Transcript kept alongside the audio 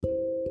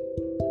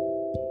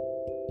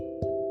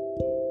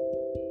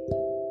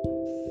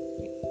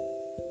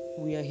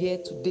We are here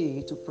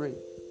today to pray.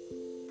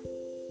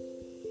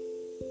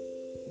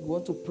 We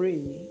want to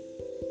pray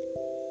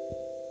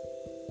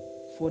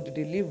for the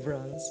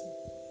deliverance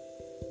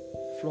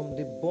from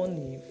the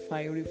burning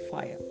fiery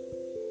fire,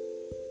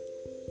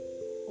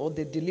 or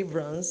the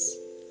deliverance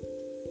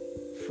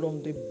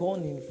from the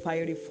burning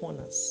fiery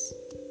furnace.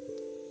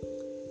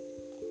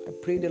 I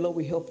pray the Lord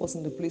will help us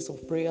in the place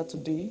of prayer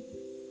today,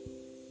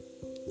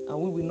 and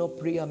we will not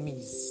pray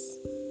amiss.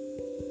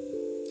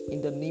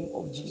 In the name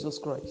of Jesus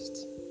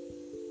Christ.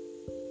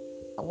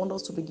 I want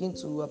us to begin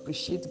to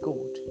appreciate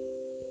God.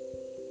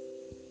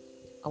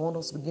 I want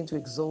us to begin to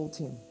exalt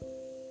Him.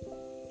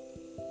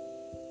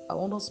 I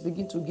want us to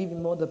begin to give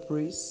Him all the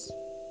praise.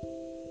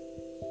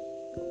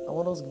 I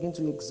want us to begin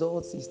to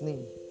exalt His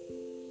name.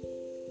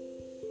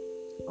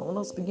 I want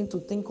us to begin to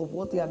think of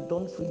what He had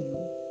done for you.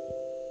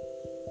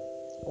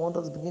 I want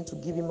us to begin to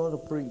give Him all the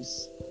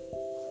praise.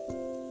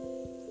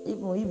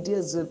 Even if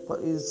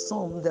there's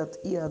some that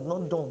He had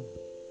not done,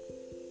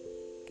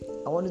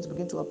 I want you to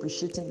begin to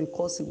appreciate Him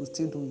because He will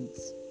still do it.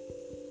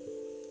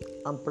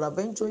 And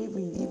peradventure,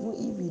 even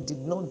if He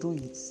did not do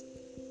it,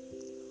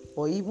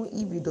 or even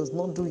if He does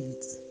not do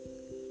it,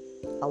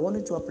 I want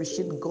you to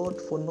appreciate God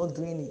for not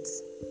doing it,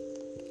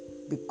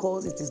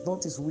 because it is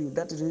not His will.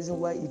 That is the reason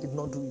why He did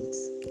not do it.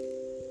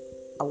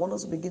 I want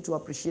us to begin to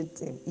appreciate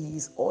Him. He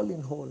is all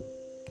in all.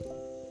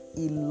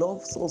 He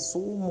loves us so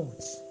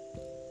much.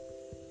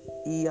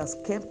 He has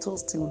kept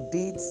us till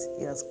date.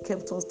 He has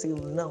kept us till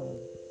now.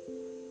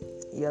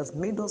 He has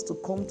made us to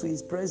come to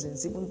His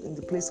presence, even in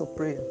the place of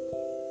prayer.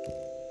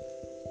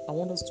 I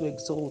want us to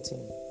exalt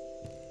Him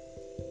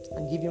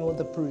and give Him all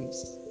the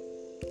praise.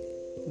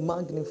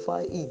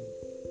 Magnify Him.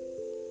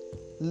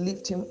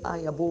 Lift Him high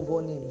above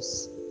all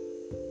names.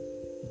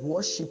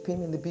 Worship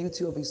Him in the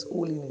beauty of His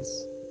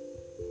holiness.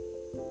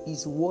 He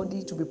is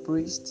worthy to be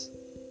praised.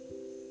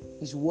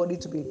 He is worthy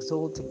to be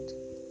exalted.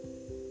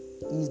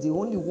 He is the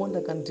only one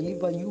that can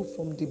deliver you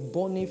from the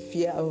burning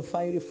fear and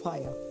fiery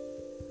fire.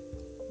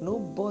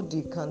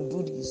 Nobody can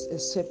do this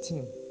except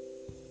Him.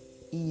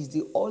 He is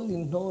the all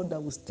in all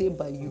that will stay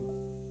by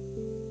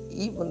you.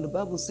 Even the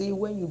Bible says,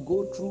 when you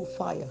go through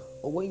fire,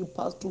 or when you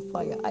pass through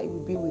fire, I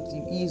will be with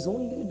you. He is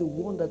only the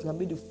one that can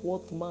be the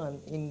fourth man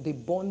in the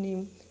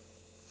burning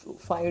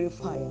fiery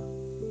fire.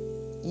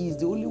 He is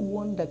the only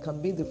one that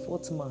can be the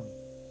fourth man.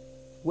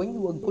 When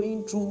you are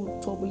going through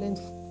turbulent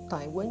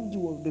time, when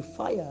the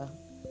fire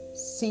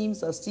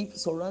seems as if it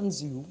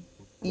surrounds you,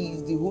 He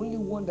is the only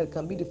one that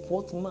can be the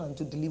fourth man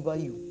to deliver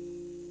you.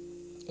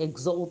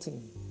 Exalt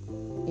Him.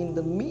 In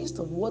the midst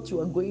of what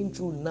you are going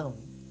through now,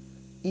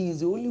 He is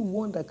the only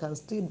one that can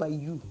stay by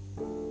you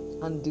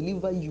and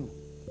deliver you.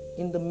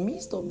 In the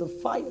midst of the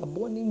fire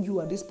burning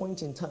you at this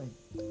point in time,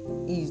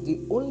 He is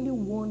the only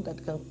one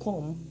that can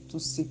come to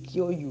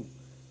secure you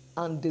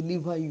and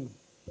deliver you.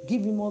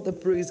 Give Him all the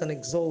praise and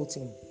exalt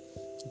Him.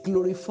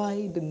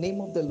 Glorify the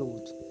name of the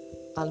Lord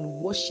and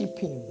worship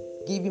Him.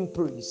 Give Him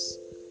praise.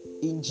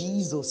 In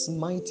Jesus'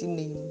 mighty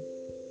name,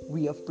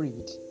 we have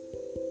prayed.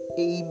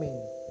 Amen.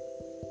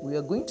 We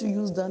are going to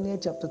use Daniel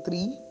chapter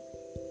 3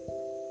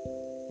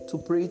 to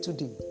pray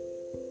today.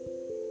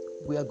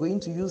 We are going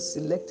to use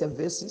selected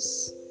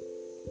verses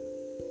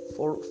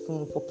for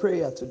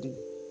prayer today.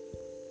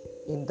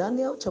 In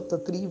Daniel chapter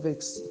 3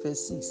 verse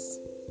 6,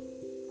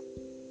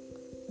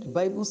 the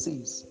Bible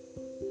says,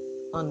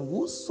 "And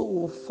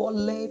whoso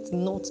falleth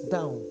not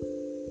down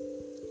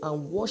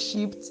and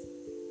worshipped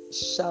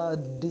shall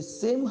the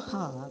same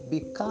hour be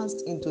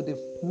cast into the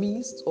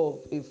midst of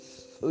a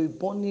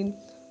burning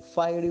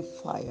fiery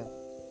fire,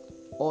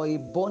 or a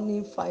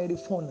burning fiery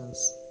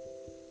furnace."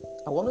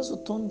 I want us to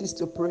turn this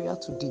to prayer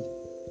today.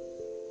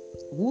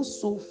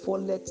 Whoso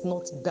falleth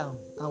not down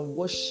and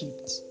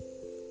worshipped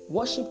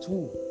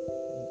who?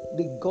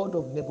 The God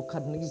of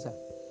Nebuchadnezzar.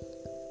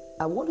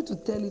 I wanted to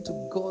tell you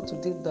to God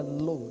today that,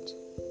 Lord,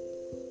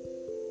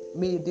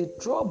 may the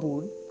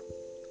trouble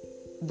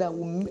that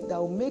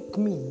will make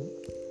me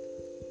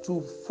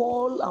to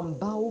fall and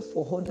bow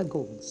for other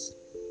gods,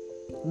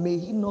 may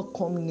He not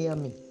come near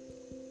me.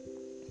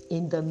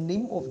 In the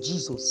name of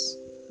Jesus,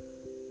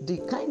 the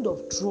kind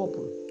of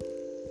trouble,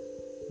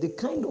 the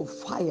kind of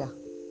fire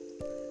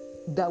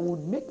that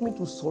would make me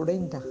to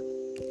surrender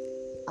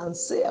and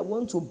say I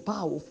want to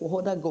bow for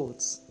other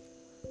gods,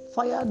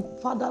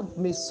 Father,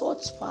 may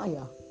such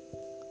fire,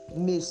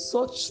 may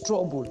such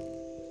trouble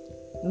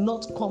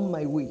not come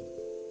my way.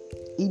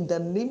 In the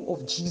name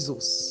of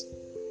Jesus,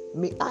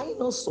 may I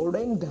not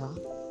surrender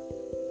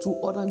to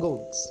other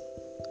gods.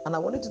 And I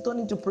wanted to turn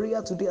into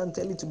prayer today and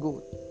tell it to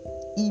God.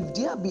 If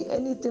there be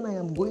anything I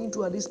am going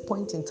through at this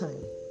point in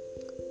time,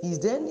 is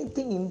there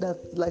anything that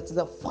like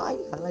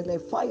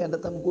fire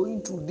that I'm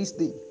going through this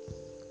day?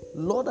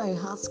 Lord, I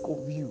ask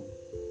of you,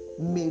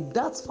 may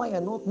that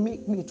fire not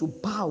make me to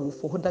bow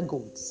for other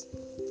gods.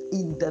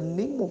 In the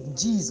name of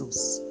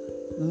Jesus,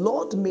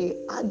 Lord, may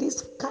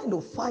this kind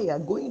of fire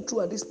going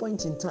through at this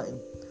point in time,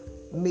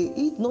 may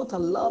it not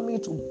allow me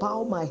to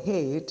bow my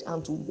head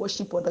and to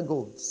worship other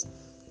gods.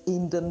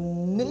 In the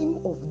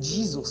name of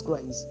Jesus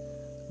Christ,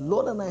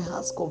 Lord, and I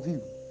ask of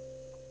you,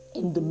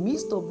 in the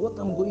midst of what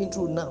I'm going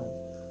through now,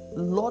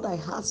 Lord, I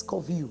ask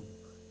of you,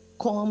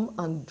 come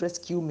and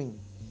rescue me.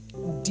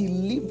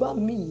 Deliver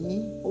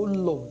me, O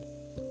Lord,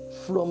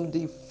 from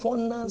the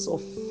furnace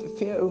of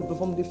fear,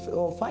 from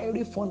the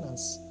fiery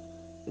furnace.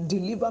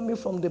 Deliver me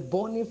from the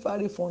burning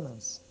fiery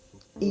furnace.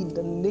 In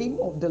the name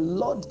of the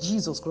Lord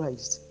Jesus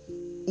Christ.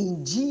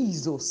 In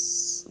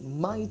Jesus'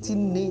 mighty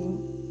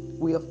name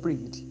we have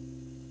prayed.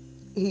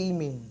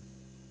 Amen.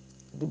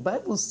 The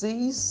Bible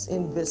says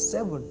in verse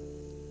 7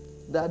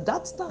 that at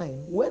that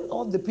time, when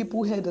all the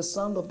people heard the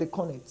sound of the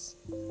cornets,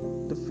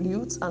 the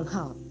flutes and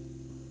harp,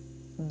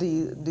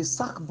 the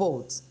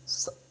sackbuts,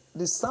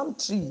 the psalm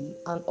tree,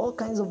 and all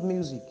kinds of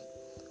music,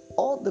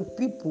 all the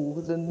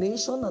people, the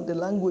nation, and the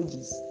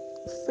languages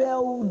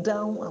fell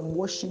down and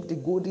worshipped the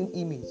golden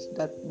image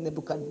that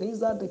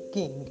Nebuchadnezzar the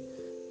king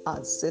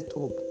had set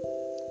up.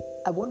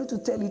 I wanted to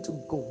tell you to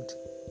God,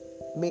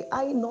 may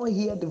I not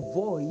hear the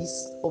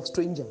voice of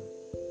stranger.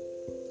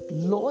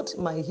 Lord,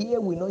 my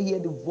ear will not hear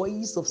the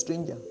voice of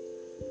stranger.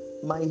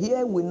 My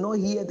ear will not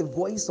hear the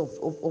voice of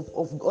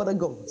other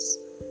gods.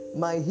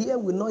 My ear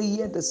will not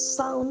hear the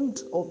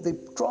sound of the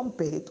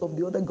trumpet of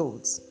the other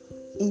gods.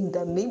 In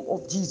the name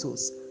of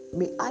Jesus,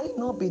 may I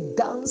not be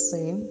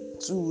dancing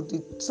to the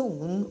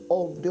tune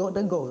of the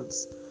other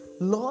gods.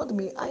 Lord,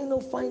 may I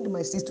not find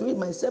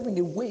myself in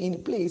a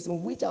place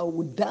in which I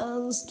will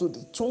dance to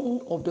the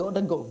tune of the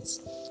other gods.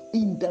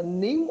 In the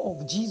name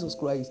of Jesus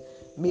Christ,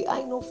 may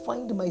I not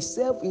find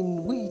myself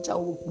in which I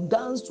will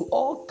dance to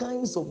all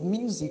kinds of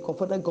music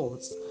of other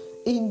gods.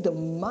 In the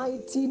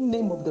mighty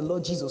name of the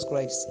Lord Jesus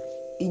Christ.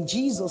 In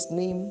Jesus'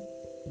 name,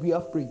 we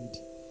have prayed.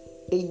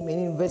 Amen.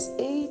 In verse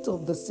 8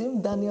 of the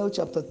same Daniel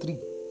chapter 3,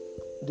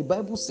 the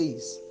Bible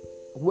says,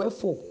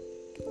 wherefore,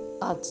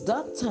 at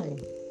that time,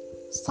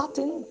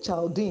 certain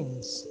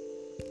Chaldeans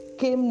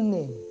came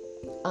near,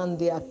 and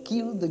they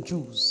accused the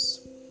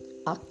Jews,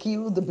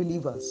 accused the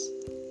believers.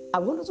 I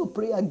wanted to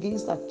pray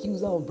against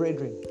accuser of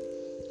brethren.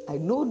 I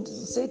know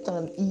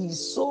Satan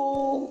is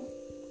so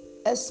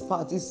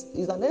expert,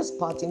 is an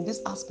expert in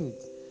this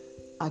aspect,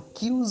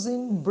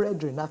 accusing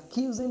brethren,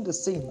 accusing the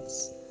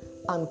saints,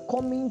 and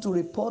coming to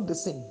report the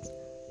saints.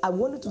 I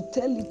wanted to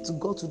tell it to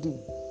God today,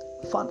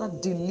 Father,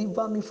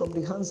 deliver me from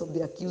the hands of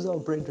the accuser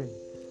of brethren.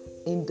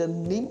 In the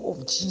name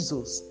of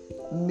Jesus,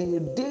 may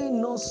they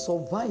not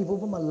survive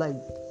over my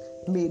life.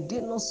 May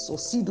they not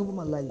succeed over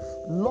my life.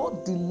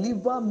 Lord,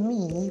 deliver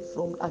me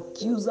from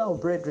accuser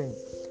of brethren.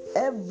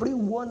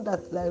 Everyone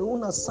that their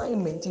own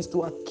assignment is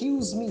to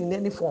accuse me in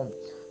any form.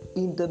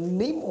 In the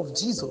name of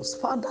Jesus,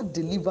 Father,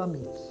 deliver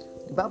me.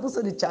 The Bible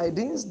said the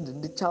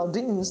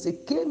Chaldeans, they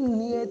came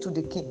near to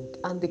the king,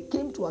 and they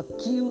came to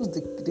accuse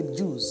the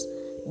Jews.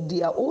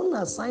 Their own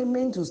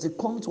assignment was to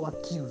come to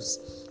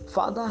accuse.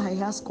 Father, I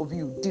ask of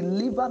you,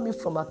 deliver me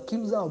from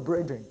accuser of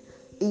brethren.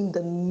 In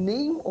the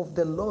name of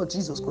the Lord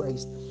Jesus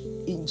Christ.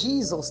 In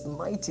Jesus'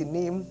 mighty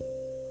name,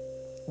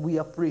 we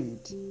are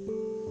prayed.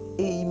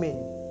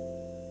 Amen.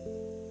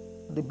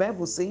 The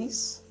Bible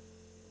says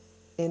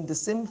in the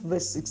same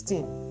verse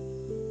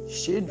 16,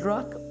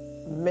 Shadrach,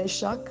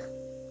 Meshach,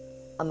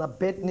 and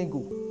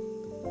Abednego,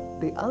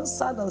 they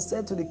answered and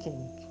said to the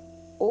king,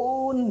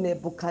 O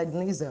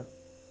Nebuchadnezzar,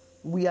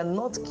 we are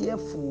not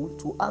careful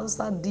to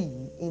answer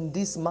thee in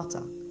this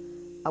matter.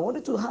 I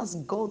wanted to ask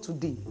God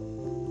today,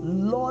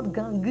 Lord,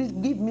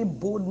 give me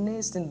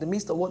boldness in the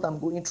midst of what I'm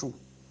going through.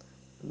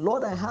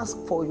 Lord, I ask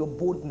for your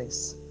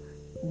boldness.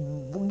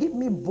 Give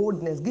me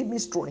boldness, give me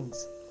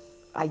strength.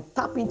 I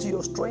tap into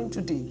your strength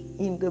today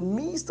in the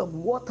midst of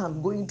what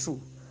I'm going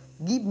through.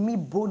 Give me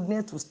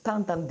boldness to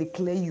stand and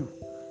declare you.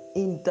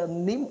 In the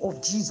name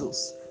of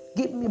Jesus,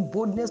 give me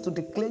boldness to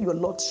declare your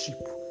lordship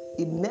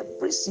in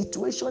every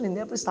situation, in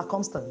every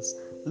circumstance.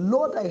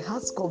 Lord, I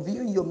ask of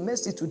you your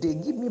mercy today.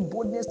 Give me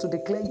boldness to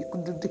declare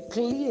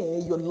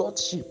your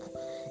lordship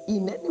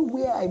in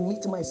anywhere I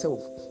meet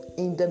myself.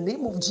 In the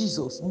name of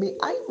Jesus, may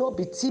I not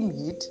be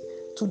timid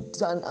to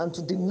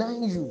deny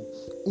you.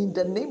 In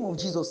the name of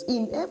Jesus,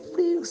 in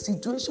every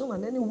situation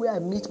and anywhere I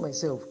meet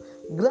myself,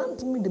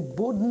 grant me the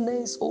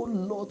boldness, oh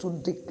Lord, to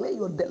declare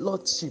your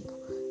lordship.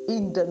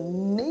 In the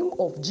name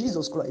of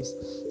Jesus Christ.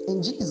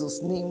 In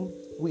Jesus' name,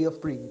 we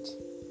have prayed.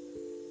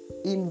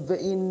 In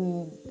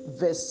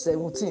verse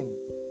 17,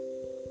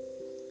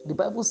 the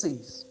Bible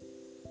says,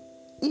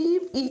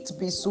 if it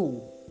be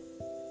so,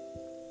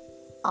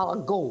 our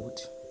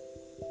God,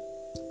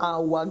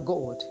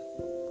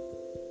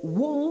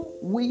 whom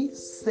we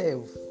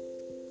serve,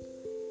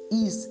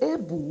 is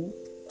able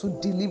to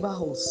deliver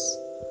us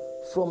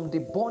from the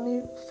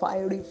burning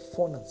fiery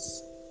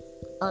furnace,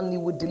 and he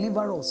will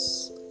deliver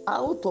us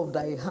out of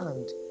thy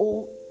hand,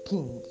 O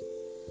King.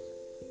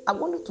 I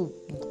wanted to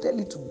tell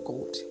you to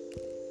God,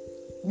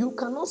 you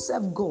cannot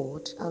serve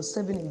God and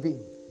serve him in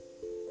vain.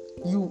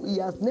 He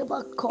has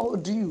never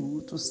called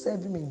you to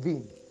serve him in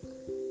vain.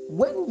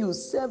 When you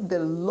serve the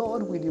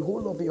Lord with the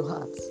whole of your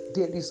heart,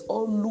 there is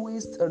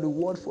always a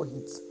reward for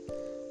it.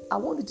 I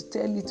want you to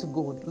tell it to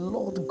God,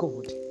 Lord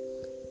God,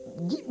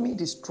 give me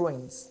the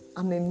strength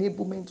and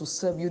enablement to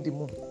serve you the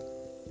more.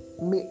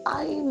 May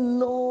I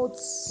not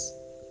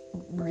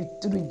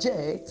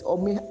reject, or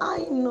may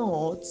I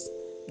not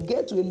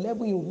get to a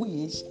level in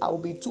which I will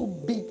be too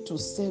big to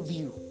serve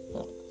you.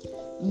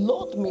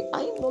 Lord, may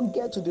I not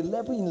get to the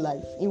level in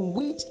life in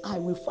which I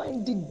will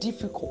find it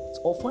difficult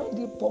or find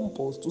it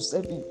pompous to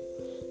serve you.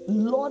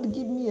 Lord,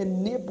 give me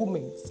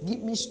enablement,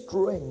 give me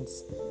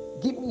strength,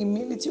 give me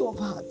humility of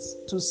heart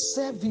to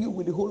serve you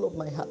with the whole of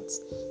my heart.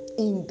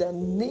 In the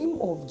name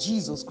of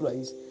Jesus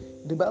Christ.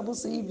 The Bible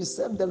says, if you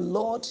serve the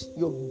Lord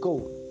your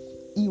God,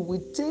 He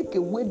will take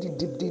away the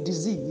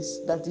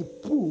disease that He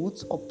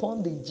put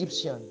upon the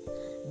Egyptian.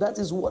 That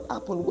is what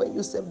happened when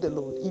you serve the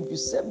Lord. If you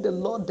serve the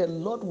Lord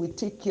will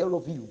take care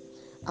of you.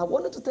 I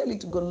wanted to tell you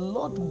to go,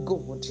 Lord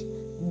God,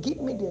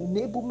 give me the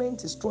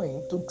enablement,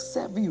 strength to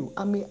serve you.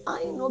 And may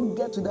I not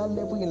get to that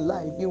level in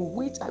life in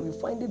which I will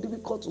find it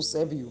difficult to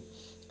serve you.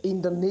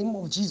 In the name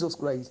of Jesus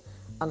Christ.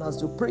 And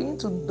as you're praying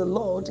to the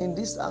Lord in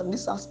this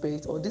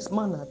aspect or this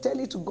manner, tell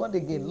it to God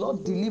again,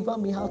 Lord, deliver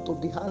me out of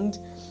the hand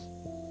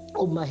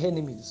of my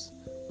enemies.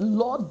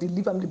 Lord,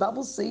 deliver me. The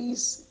Bible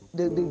says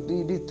the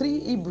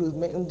three Hebrews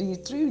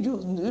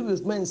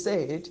men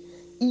said,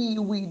 He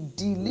will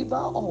deliver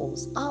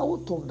us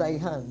out of thy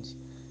hand.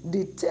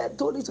 They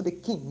told it to the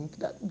king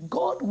that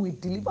God will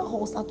deliver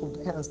us out of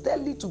thy hands.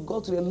 Tell it to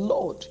God, to the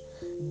Lord,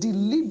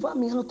 deliver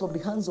me out of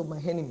the hands of my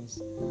enemies.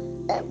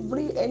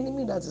 Every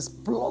enemy that is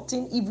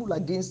plotting evil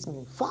against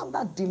me,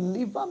 Father,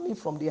 deliver me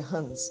from their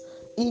hands.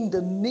 In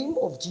the name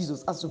of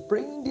Jesus, as you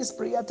pray in this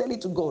prayer, tell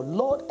it to God,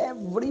 Lord,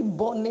 every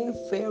burning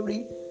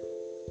fiery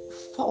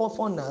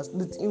furnace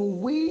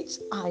in which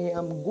I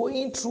am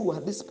going through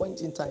at this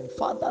point in time,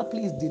 Father,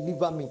 please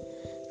deliver me.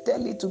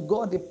 Tell it to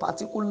God, the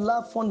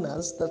particular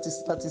furnace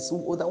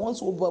that wants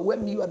to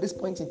overwhelm you at this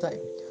point in time.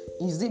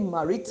 Is it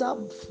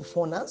marital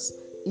furnace?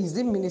 Is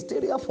it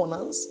ministerial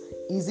furnace?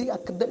 Is it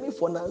academic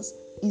furnace?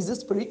 Is it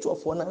spiritual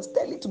furnace?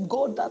 Tell it to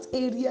God, that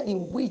area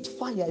in which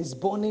fire is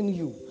burning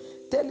you.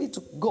 Tell it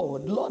to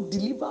God, Lord,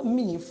 deliver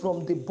me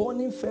from the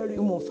burning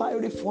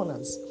fiery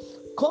furnace.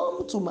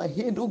 Come to my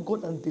head, oh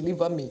God, and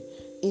deliver me.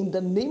 In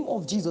the name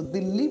of Jesus,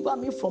 deliver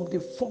me from the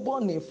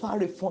burning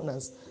fiery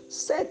furnace.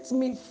 Set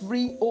me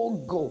free, oh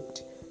God.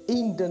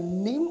 In the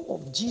name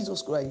of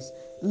Jesus Christ,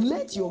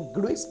 let your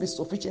grace be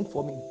sufficient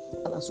for me.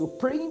 And as you're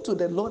praying to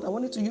the Lord, I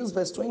wanted to use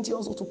verse 20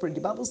 also to pray.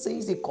 The Bible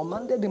says He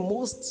commanded the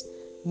most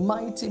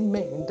mighty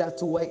men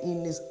that were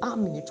in His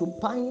army to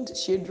bind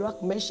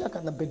Shadrach, Meshach,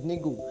 and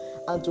Abednego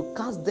and to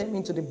cast them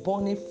into the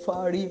burning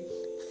fiery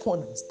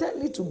furnace.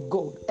 Tell it to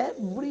God,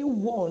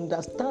 everyone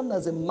that stands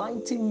as a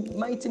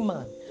mighty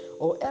man,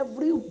 or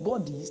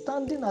everybody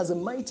standing as a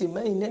mighty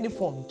man in any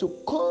form, to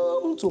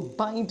come to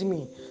bind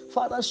me.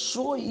 Father,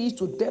 show it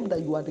to them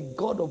that you are the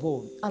God of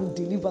all and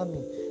deliver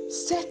me.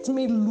 Set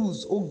me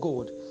loose, oh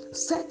God.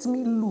 Set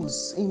me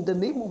loose in the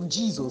name of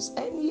Jesus.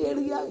 Any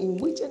area in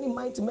which any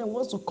mighty man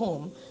wants to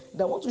come,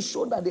 that want to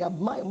show that they are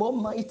more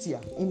mightier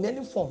in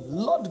any form,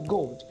 Lord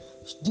God,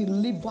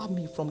 deliver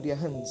me from their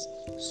hands.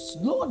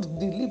 Lord,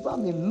 deliver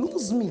me,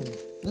 loose me,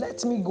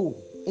 let me go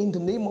in the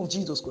name of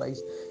Jesus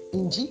Christ.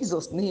 In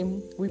Jesus'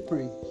 name we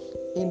pray.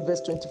 In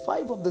verse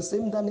 25 of the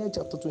same Daniel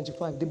chapter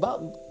 25,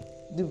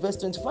 the verse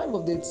 25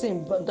 of the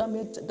same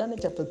Daniel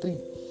chapter 3,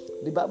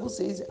 the Bible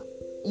says,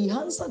 He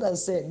answered and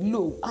said,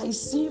 Lo, I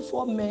see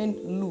 4 men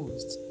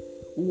loosed,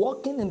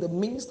 walking in the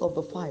midst of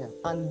the fire,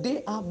 and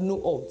they have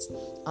no odds,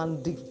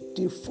 and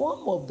the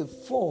form of the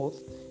fourth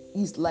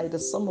is like the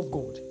Son of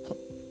God.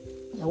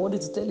 I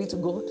wanted to tell you to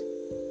God,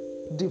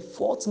 the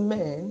fourth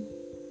man,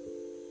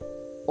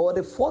 or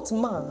the fourth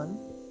man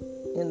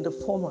in the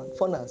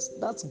furnace,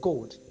 that's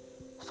God.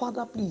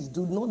 Father, please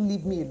do not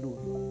leave me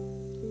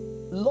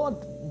alone. Lord,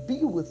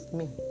 be with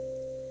me.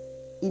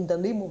 In the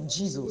name of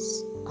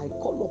Jesus, I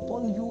call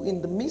upon you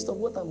in the midst of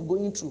what I'm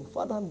going through.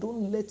 Father,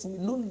 don't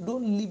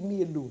leave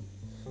me alone.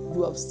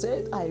 You have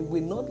said, I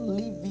will not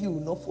leave you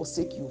nor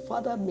forsake you.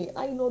 Father, may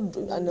I not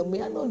do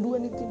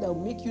anything that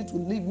will make you to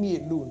leave me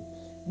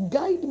alone.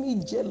 Guide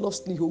me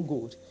jealously, oh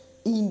God.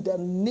 In the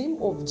name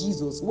of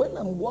Jesus, when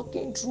I'm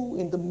walking through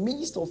in the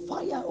midst of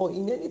fire or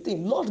in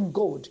anything, Lord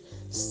God,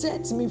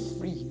 set me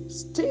free.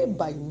 Stay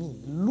by me.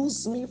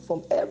 Loose me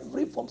from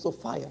every form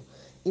of fire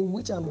in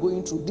which I'm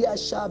going through. There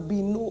shall be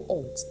no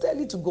odds. Tell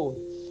it to God.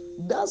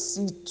 That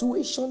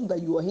situation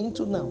that you are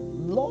into now,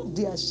 Lord,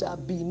 there shall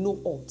be no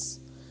odds.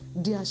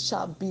 There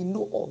shall be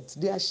no odds.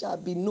 There shall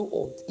be no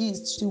odds.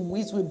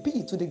 It will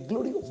be to the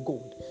glory of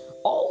God.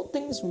 All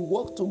things will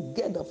work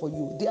together for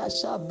you. There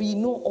shall be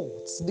no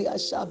odds. There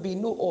shall be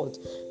no odds.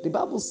 The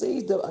Bible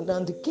says that,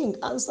 and the king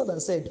answered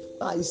and said,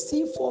 I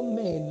see 4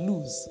 men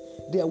loose.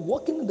 They are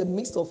walking in the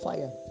midst of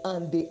fire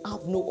and they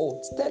have no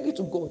odds. Tell it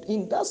to God.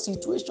 In that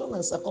situation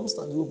and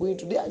circumstance we're going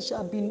through, there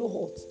shall be no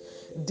odds.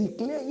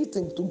 Declare it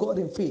to God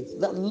in faith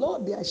that,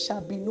 Lord, there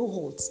shall be no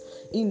halt.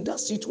 In that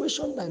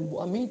situation that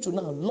I'm into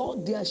now,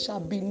 Lord, there shall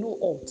be no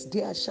halt.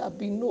 There shall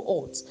be no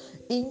halt.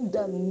 In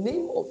the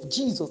name of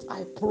Jesus,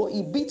 I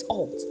prohibit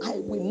halt. I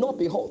will not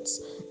be halt.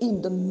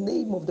 In the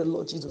name of the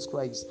Lord Jesus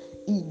Christ.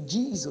 In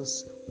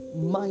Jesus'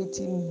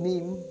 mighty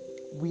name,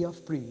 we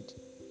have prayed.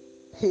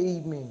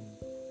 Amen.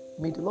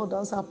 May the Lord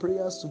answer our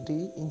prayers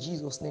today in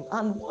Jesus' name.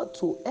 And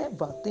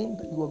whatsoever thing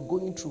that you are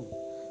going through,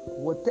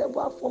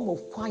 whatever form of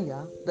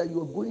fire that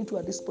you are going through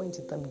at this point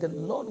in time, the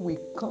Lord will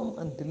come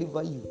and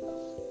deliver you.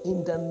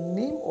 In the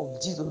name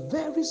of Jesus,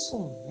 very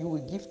soon you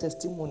will give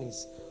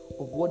testimonies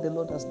of what the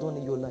Lord has done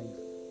in your life.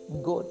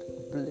 God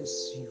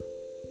bless you.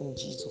 In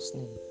Jesus'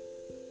 name,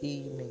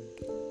 amen.